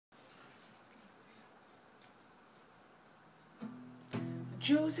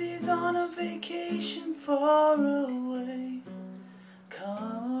Josie's on a vacation far away.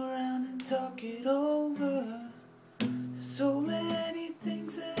 Come around and talk it over. So many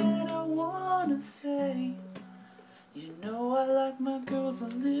things that I wanna say. You know I like my girls a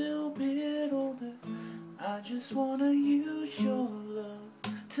little bit older. I just wanna use your love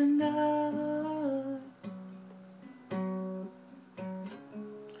tonight.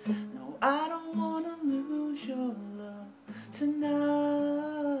 No, I don't wanna lose your love tonight.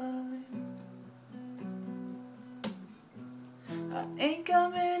 I ain't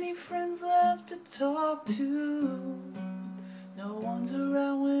got many friends left to talk to. No one's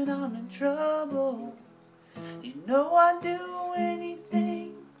around when I'm in trouble. You know I'd do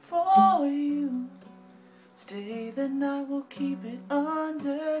anything for you. Stay the night, we'll keep it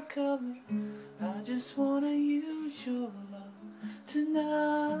undercover. I just wanna use your love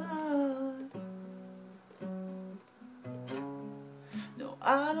tonight. No,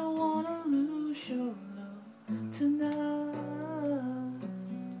 I don't wanna lose your love tonight.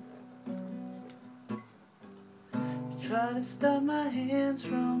 You try to stop my hands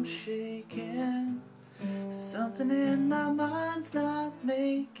from shaking. Something in my mind's not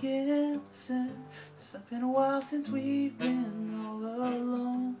making sense. It's been a while since we've been all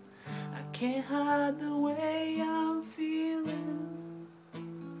alone. I can't hide the way I'm feeling.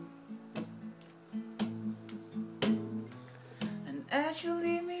 And as you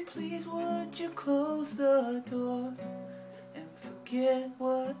leave me, please would you close the door and forget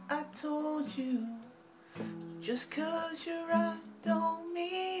what I told you. Just 'cause you're right don't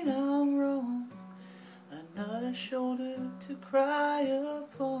mean I'm wrong. Another shoulder to cry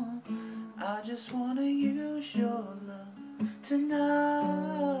upon. I just wanna use your